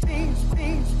 creams, beans,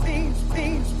 beans, beans,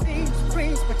 beans, beans,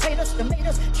 creams, potatoes,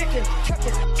 tomatoes, chicken,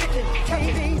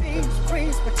 beans,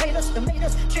 creams, potatoes,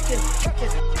 tomatoes, chicken.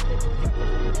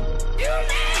 You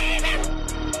name it,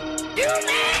 you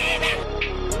name it,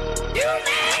 you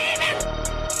name it,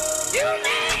 you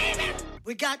name it.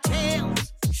 We got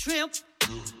tails, shrimp,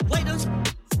 waiters,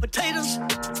 potatoes,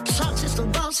 sausages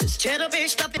and bosses, cheddar bay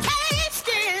stuff, it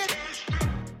tasted.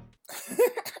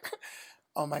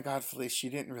 Oh my God, Felicia,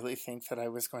 you didn't really think that I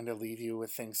was going to leave you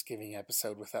with Thanksgiving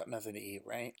episode without nothing to eat,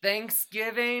 right?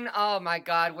 Thanksgiving? Oh my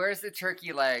God, where's the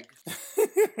turkey leg?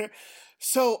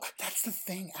 So that's the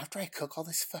thing. After I cook all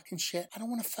this fucking shit, I don't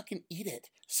want to fucking eat it.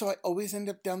 So I always end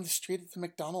up down the street at the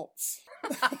McDonald's.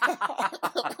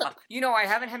 You know, I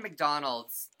haven't had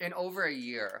McDonald's in over a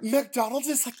year. McDonald's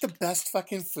is like the best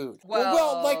fucking food.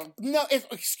 Well,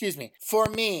 excuse me. For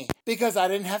me, because I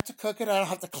didn't have to cook it, I don't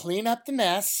have to clean up the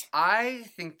mess. I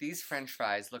think these French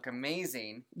fries look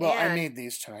amazing. Well, And I made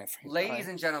these tonight for you. ladies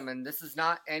and gentlemen, this is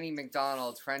not any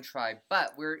McDonald's French fry,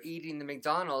 but we're eating the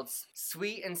McDonald's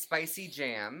sweet and spicy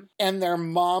jam. And their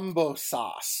Mambo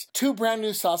sauce. 2 brand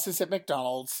new sauces at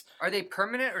McDonald's. Are they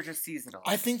permanent or just seasonal?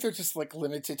 I think they're just like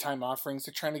limited time offerings.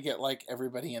 They're trying to get like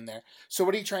everybody in there. So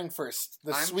what are you trying first?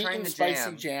 The I'm sweet trying and the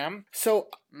spicy jam. So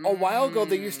a while ago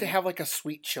they used to have like a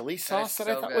sweet chili sauce that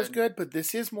I so thought was good, but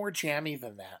this is more jammy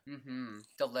than that. Mm-hmm.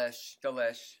 Delish.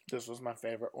 This was my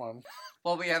favorite one.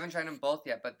 Well, we haven't tried them both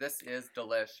yet, but this is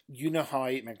delish. You know how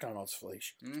I eat McDonald's,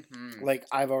 Felicia. Mm-hmm. Like,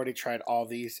 I've already tried all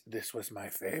these. This was my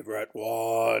favorite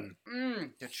one.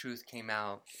 The truth came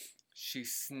out. She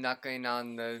snuck in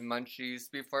on the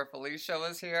munchies before Felicia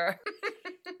was here.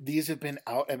 These have been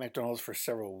out at McDonald's for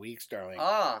several weeks, darling.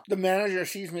 Ah. The manager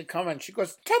sees me coming. She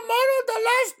goes, "Tomorrow, the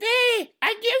last day,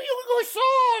 I give you good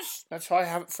sauce." That's how I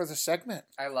have it for the segment.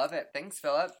 I love it. Thanks,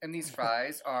 Philip. And these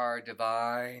fries are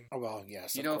divine. Oh, well,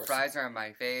 yes, You of know, course. fries are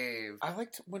my fave. I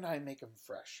like when I make them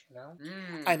fresh, you know?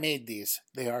 Mm. I made these.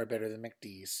 They are better than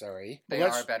McD's, sorry. They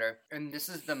But are better. And this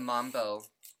is the Mambo.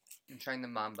 I'm trying the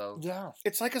Mambo. Yeah.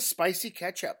 It's like a spicy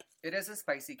ketchup. It is a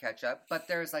spicy ketchup, but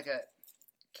there's like a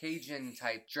Cajun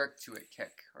type jerk to it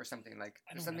kick or something like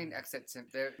something exits in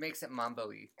there makes it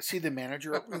mambo-y. See the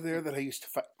manager over there that I used to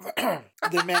fight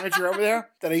the manager over there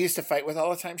that I used to fight with all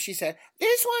the time, she said,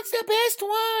 "This one's the best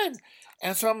one."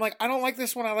 And so I'm like, I don't like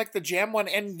this one, I like the jam one.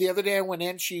 And the other day I went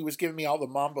in, she was giving me all the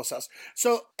mambo sauce.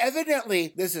 So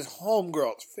evidently this is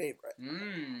homegirl's favorite.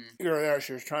 You're there,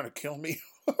 she was trying to kill me.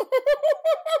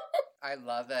 I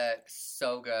love it.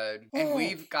 So good. And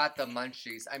we've got the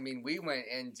munchies. I mean, we went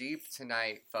in deep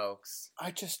tonight, folks.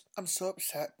 I'm so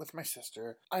upset with my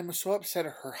sister. I'm so upset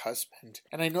at her husband.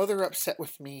 And I know they're upset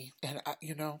with me. And,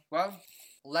 Well,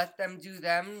 let them do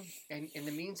them. And in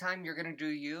the meantime, you're going to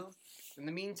do you. In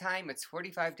the meantime, it's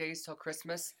 45 days till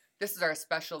Christmas. This is our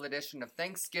special edition of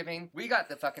Thanksgiving. We got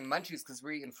the fucking munchies because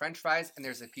we're eating French fries and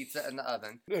there's a pizza in the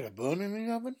oven. You got a bone in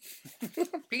the oven?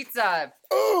 Pizza!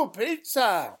 Oh,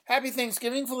 pizza! Happy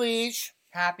Thanksgiving, Felicia.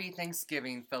 Happy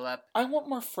Thanksgiving, Philip. I want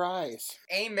more fries.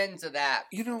 Amen to that.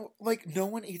 You know, like, no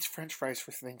one eats French fries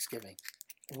for Thanksgiving.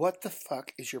 What the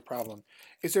fuck is your problem?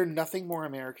 Is there nothing more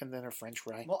American than a French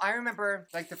fry? Well, I remember,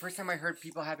 like, the first time I heard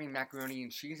people having macaroni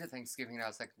and cheese at Thanksgiving, I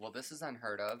was like, well, this is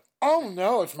unheard of. Oh,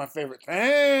 no, it's my favorite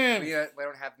thing. We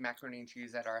don't have macaroni and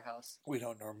cheese at our house. We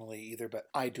don't normally either, but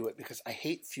I do it because I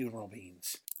hate funeral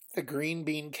beans. The green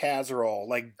bean casserole.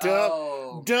 Like,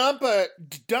 dump a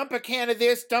can of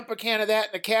this, dump a can of that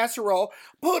in a casserole,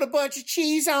 put a bunch of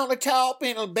cheese on the top,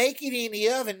 and it'll bake it in the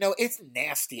oven. No, it's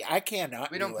nasty. I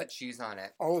cannot We do don't it. put cheese on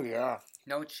it. Oh, yeah.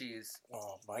 No cheese.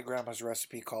 Oh, my grandma's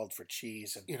recipe called for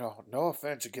cheese. And, no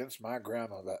offense against my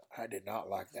grandma, but I did not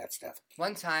like that stuff.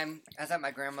 One time, I was at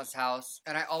my grandma's house,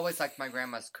 and I always liked my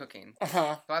grandma's cooking.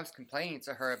 Uh-huh. So I was complaining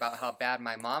to her about how bad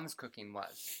my mom's cooking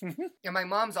was. And my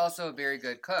mom's also a very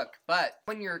good cook. But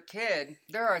when you're a kid,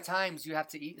 there are times you have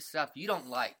to eat stuff you don't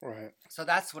like. Right. So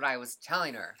that's what I was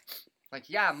telling her. Like,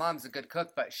 yeah, mom's a good cook,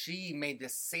 but she made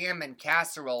this salmon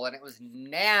casserole, and it was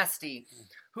nasty.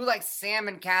 Who likes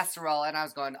salmon casserole? And I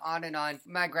was going on and on.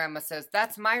 My grandma says,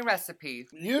 that's my recipe.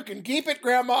 You can keep it,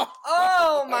 Grandma.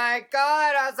 Oh, my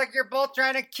God. I was like, you're both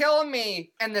trying to kill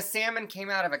me. And the salmon came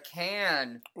out of a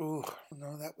can. Ooh,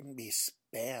 no, that wouldn't be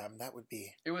Spam. That would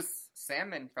be... It was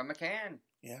salmon from a can.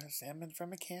 Yeah, salmon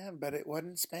from a can, but it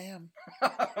wasn't Spam.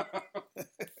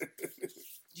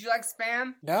 Do you like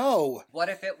Spam? No. What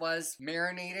if it was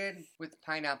marinated with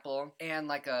pineapple and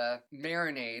like a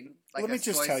marinade, like a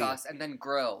soy sauce, and then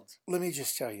grilled? Let me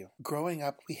just tell you, growing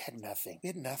up, we had nothing.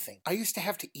 I used to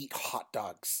have to eat hot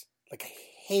dogs. Like, I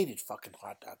hated fucking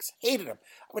hot dogs. Hated them.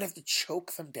 I would have to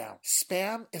choke them down.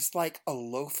 Spam is like a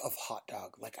loaf of hot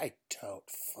dog. Like, I don't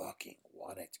fucking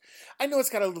want it. I know it's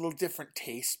got a little different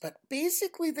taste, but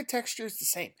basically the texture is the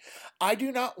same. I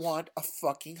do not want a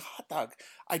fucking hot dog.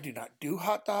 I do not do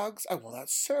hot dogs. I will not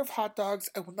serve hot dogs.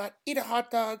 I will not eat a hot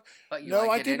dog. But you no, like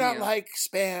I it do in not you. like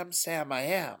Spam, Sam, I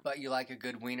am. But you like a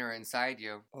good wiener inside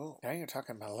you. Oh, now you're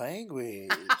talking my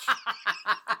language.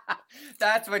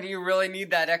 That's when you really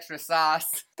need that extra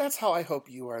sauce. That's how I hope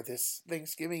you are this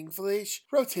Thanksgiving, Felicia.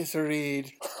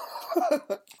 Rotisserie.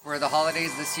 For the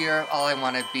holidays this year, all I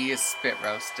want to be is spit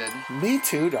roasted. Me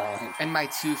too, darling. And my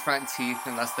 2 front teeth,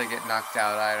 unless they get knocked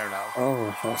out, I don't know.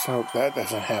 Oh, let's hope that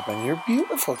doesn't happen. You're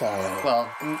beautiful, darling. Well,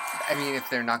 I mean, if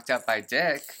they're knocked out by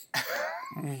Dick.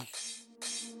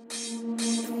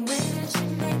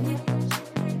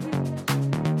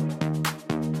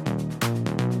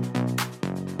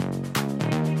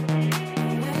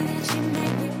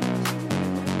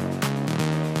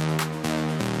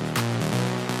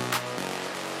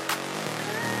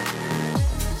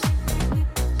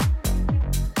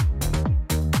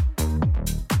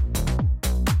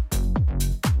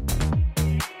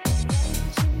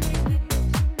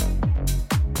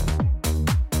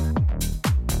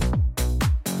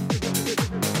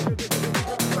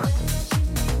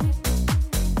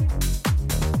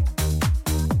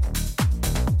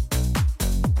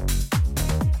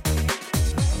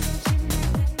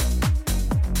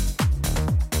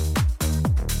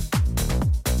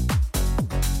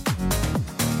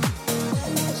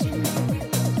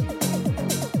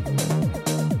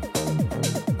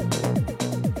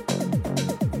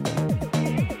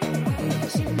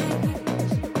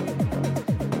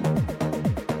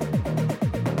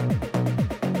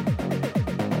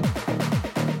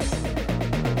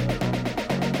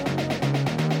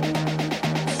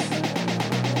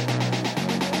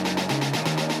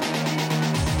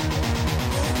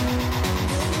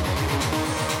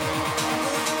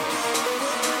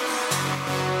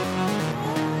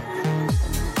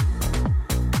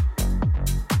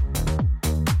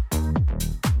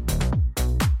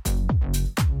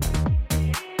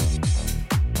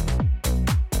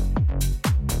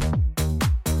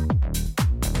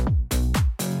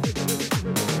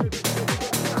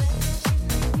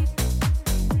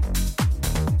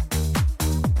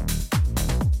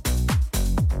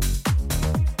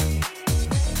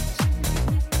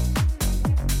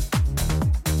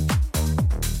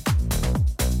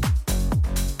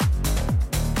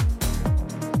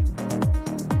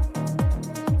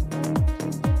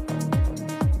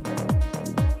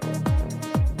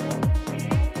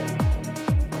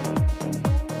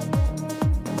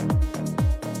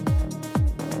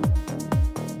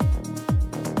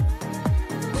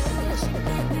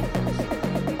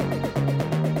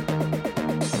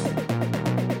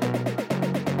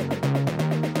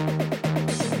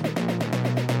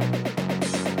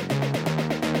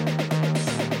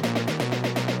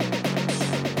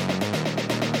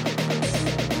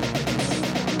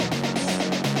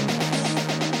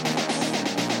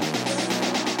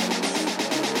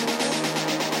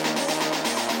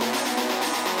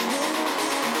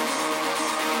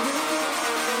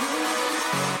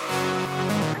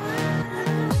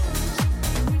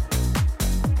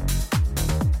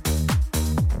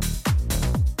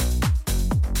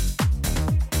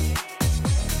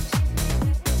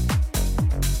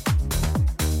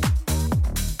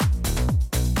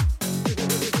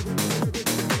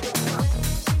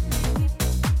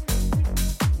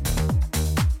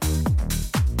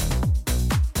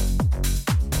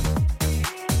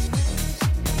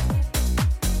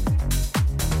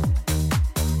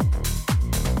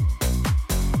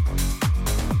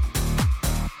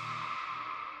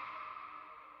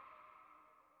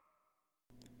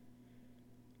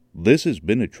 This has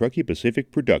been a Truckee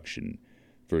Pacific production.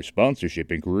 For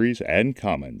sponsorship inquiries and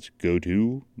comments, go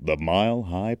to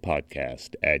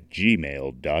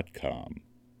themilehighpodcast@gmail.com.